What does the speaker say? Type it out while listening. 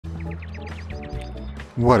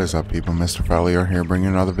What is up, people? Mr. Follier here, bringing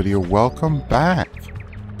another video. Welcome back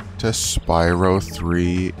to Spyro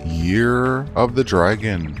 3 Year of the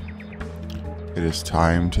Dragon. It is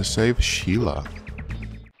time to save Sheila.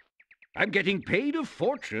 I'm getting paid a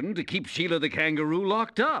fortune to keep Sheila the kangaroo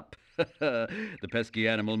locked up. The pesky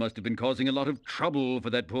animal must have been causing a lot of trouble for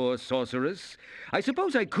that poor sorceress. I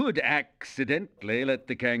suppose I could accidentally let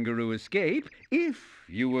the kangaroo escape if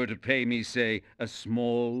you were to pay me, say, a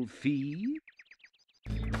small fee.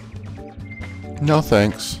 No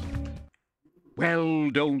thanks. Well,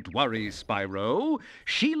 don't worry, Spyro.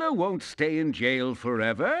 Sheila won't stay in jail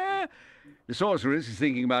forever. The sorceress is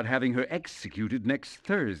thinking about having her executed next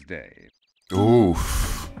Thursday.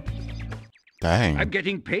 Oof. Dang. I'm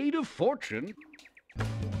getting paid a fortune.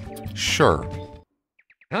 Sure.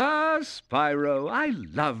 Ah, Spyro, I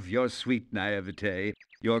love your sweet naivete.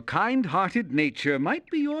 Your kind-hearted nature might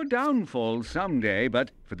be your downfall someday,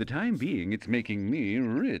 but for the time being, it's making me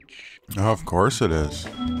rich. Of course it is.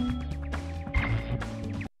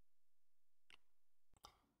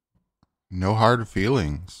 No hard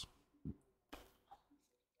feelings.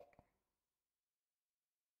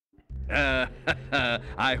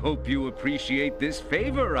 I hope you appreciate this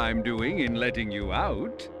favor I'm doing in letting you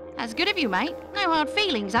out. That's good of you, mate. No hard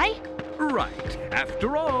feelings, eh? Right.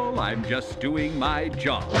 After all, I'm just doing my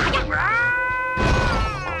job.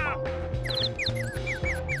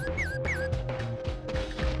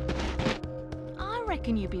 I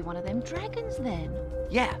reckon you'd be one of them dragons then.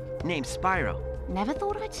 Yeah, name's Spyro. Never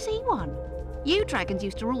thought I'd see one. You dragons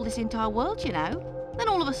used to rule this entire world, you know. Then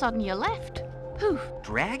all of a sudden you left. Poof.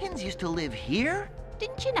 Dragons used to live here?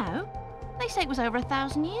 Didn't you know? They say it was over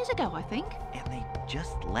 1,000 years ago, I think. And they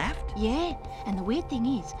just left? Yeah, and the weird thing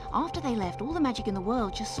is, after they left, all the magic in the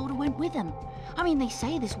world just sort of went with them. I mean, they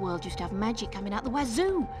say this world used to have magic coming out the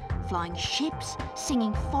wazoo. Flying ships,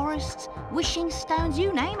 singing forests, wishing stones,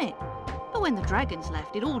 you name it. But when the dragons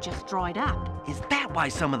left, it all just dried up. Is that why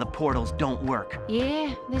some of the portals don't work?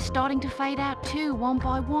 Yeah, they're starting to fade out too, one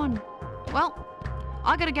by one. Well,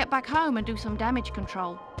 I gotta get back home and do some damage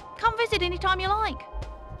control. Come visit anytime you like.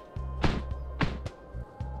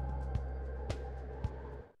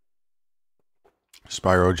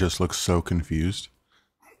 Spyro just looks so confused.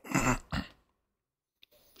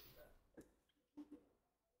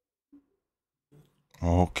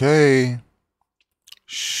 Okay.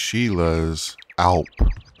 Sheila's Alp.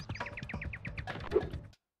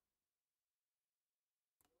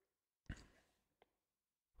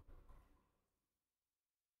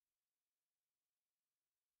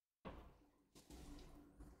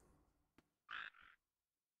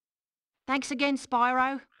 Thanks again,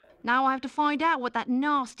 Spyro. Now I have to find out what that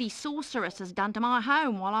nasty sorceress has done to my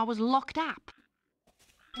home while I was locked up.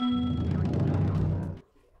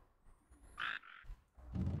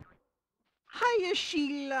 Hiya,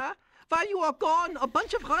 Sheila. While you are gone, a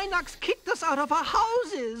bunch of Rhynocs kicked us out of our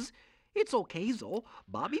houses. It's okay, though.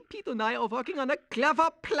 Bobby, Pete, and I are working on a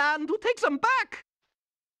clever plan to take them back.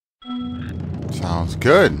 Sounds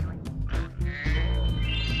good.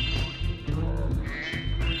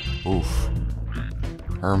 Oof.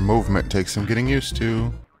 Her movement takes some getting used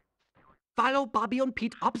to. Follow Bobby and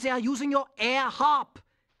Pete up there using your air harp.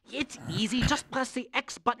 It's easy. Just press the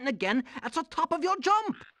X button again at the top of your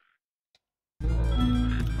jump.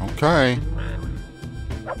 Okay.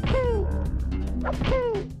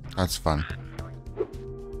 That's fun.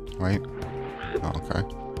 Wait. Oh, okay.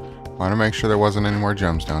 Want to make sure there wasn't any more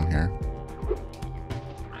gems down here.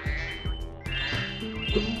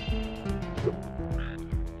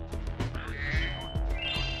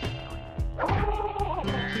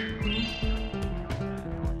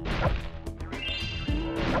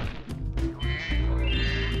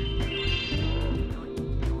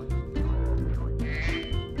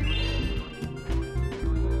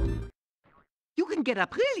 Get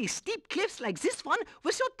up really steep cliffs like this one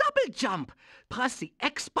with your double jump. Press the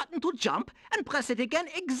X button to jump and press it again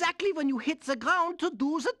exactly when you hit the ground to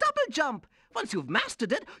do the double jump. Once you've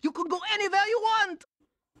mastered it, you can go anywhere you want.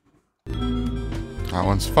 That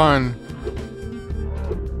one's fun.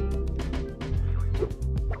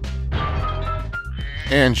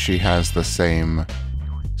 And she has the same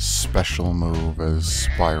special move as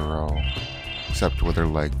Spyro, except with her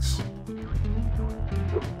legs.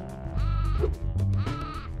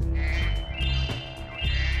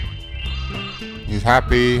 He's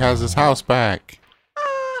happy he has his house back.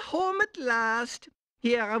 Ah, home at last.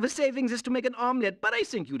 Here, I was saving this to make an omelette, but I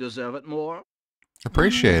think you deserve it more.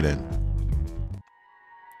 Appreciate it.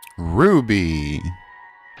 Ruby.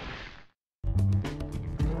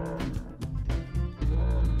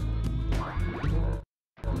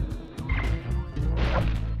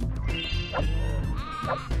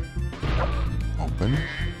 open.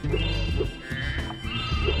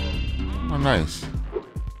 Oh, nice.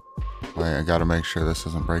 Wait, I gotta make sure this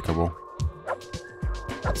isn't breakable.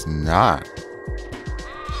 It's not.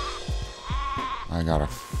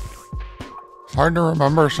 It's hard to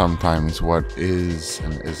remember sometimes what is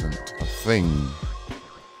and isn't a thing.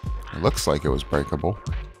 It looks like it was breakable.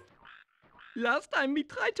 Last time we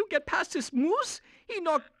tried to get past this moose, he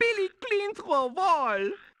knocked Billy clean through a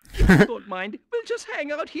wall. Don't mind, we'll just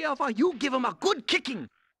hang out here while you give him a good kicking.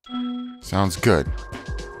 Sounds good.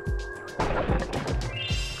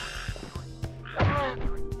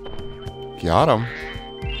 Got him.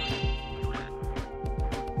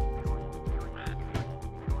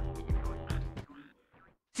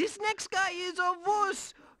 This next guy is a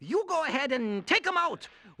wuss. You go ahead and take him out.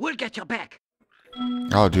 We'll get your back.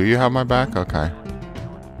 Oh, do you have my back? Okay.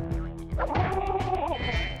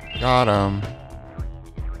 Got him.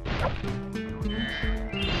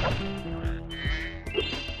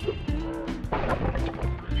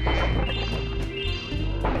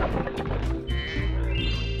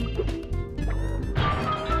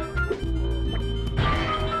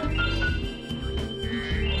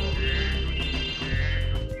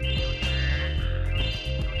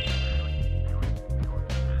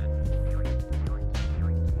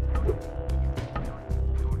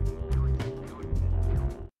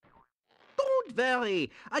 Don't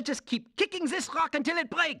worry. I'll just keep kicking this rock until it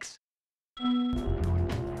breaks.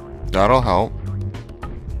 That'll help.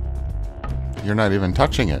 You're not even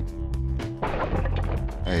touching it.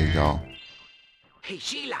 There you go. Hey,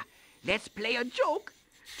 Sheila, let's play a joke.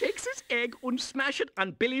 Take this egg and smash it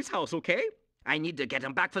on Billy's house, okay? I need to get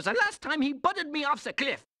him back for the last time he butted me off the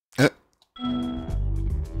cliff.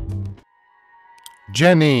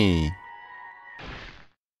 Jenny.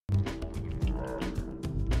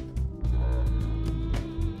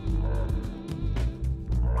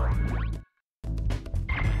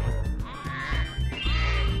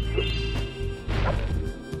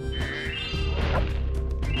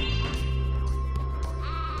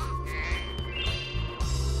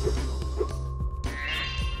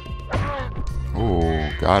 Ooh,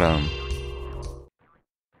 got him.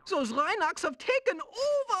 Those Rhynocs have taken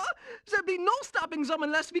over. There'll be no stopping them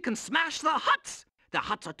unless we can smash the huts. The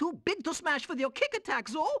huts are too big to smash with your kick attack,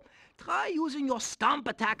 though. Try using your stomp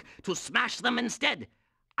attack to smash them instead.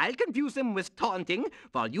 I'll confuse them with taunting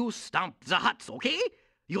while you stomp the huts, okay?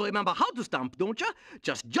 You remember how to stomp, don't you?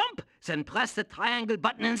 Just jump, then press the triangle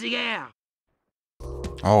button in the air.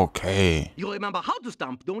 Okay. You remember how to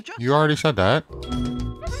stomp, don't you? You already said that.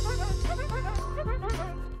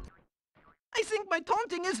 I think my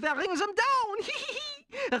taunting is wearing them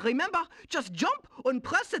down. Remember, just jump and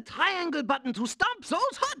press the triangle button to stomp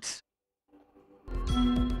those huts.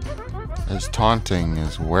 His taunting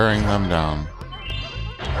is wearing them down.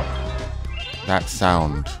 That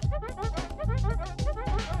sound.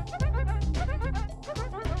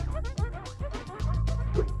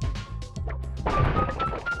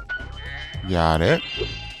 Got it.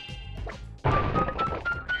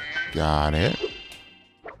 Got it.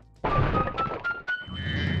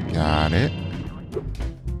 Got it.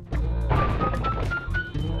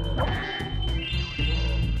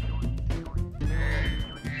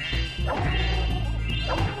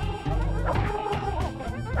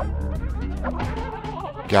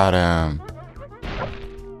 Got him.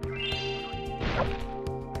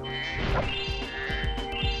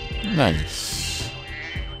 Nice.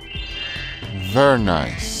 Very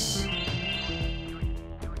nice.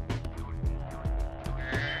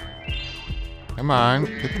 Come on,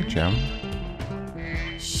 get the gem.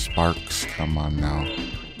 Sparx, come on now.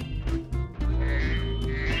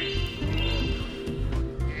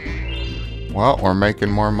 Well, we're making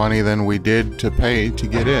more money than we did to pay to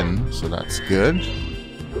get in, so that's good.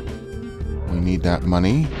 We need that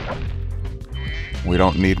money. We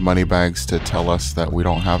don't need money bags to tell us that we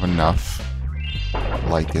don't have enough,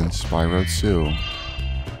 like in Spyro 2.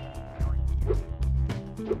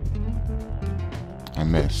 I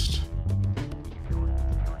missed.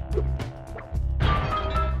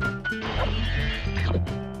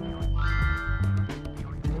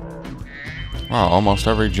 Wow, almost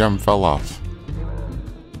every gem fell off.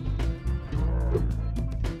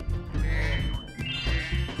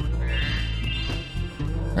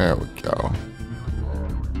 There we go.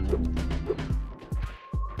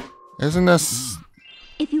 Isn't this...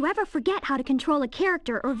 If you ever forget how to control a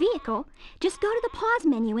character or vehicle, just go to the pause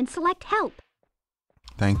menu and select help.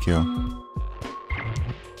 Thank you.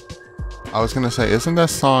 I was gonna say, isn't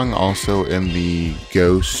this song also in the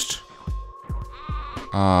Ghost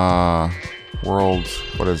world?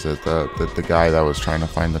 What is it? The guy that was trying to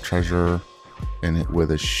find the treasure in it with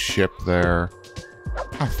his ship there.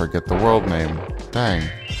 I forget the world name. Dang.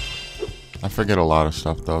 I forget a lot of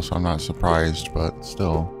stuff though, so I'm not surprised, but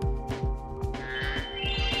still.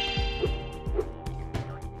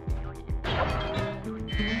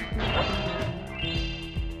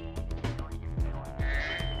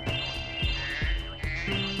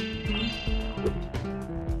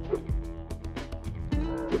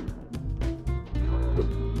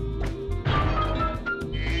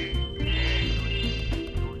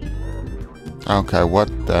 Okay, what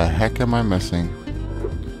the heck am I missing?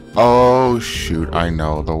 Oh shoot, I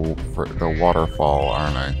know the waterfall,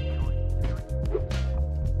 aren't I?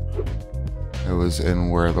 It was in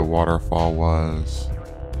where the waterfall was.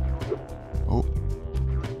 Oh.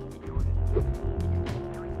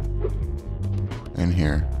 In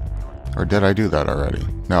here. Or did I do that already?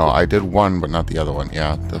 No, I did one, but not the other one.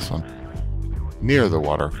 Yeah, this one. Near the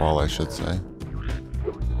waterfall, I should say.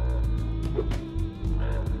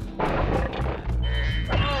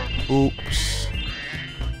 Oops.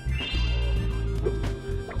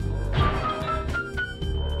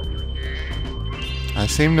 I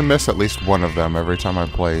seem to miss at least one of them every time I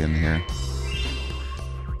play in here.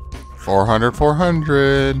 400,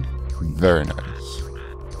 400. Very nice.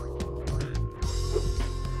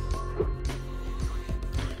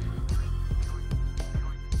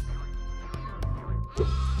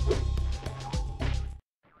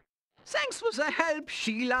 Thanks for the help,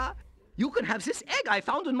 Sheila. You can have this egg I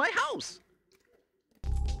found in my house.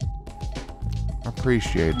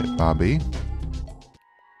 Appreciate it, Bobby.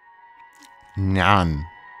 Nyan.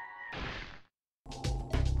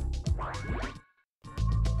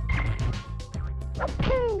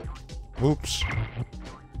 Oops.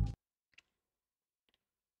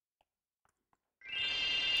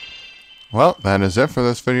 Well, that is it for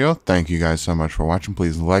this video. Thank you guys so much for watching.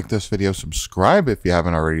 Please like this video, subscribe if you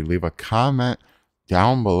haven't already, leave a comment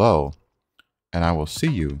down below, and I will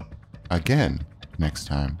see you again next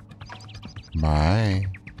time. Bye.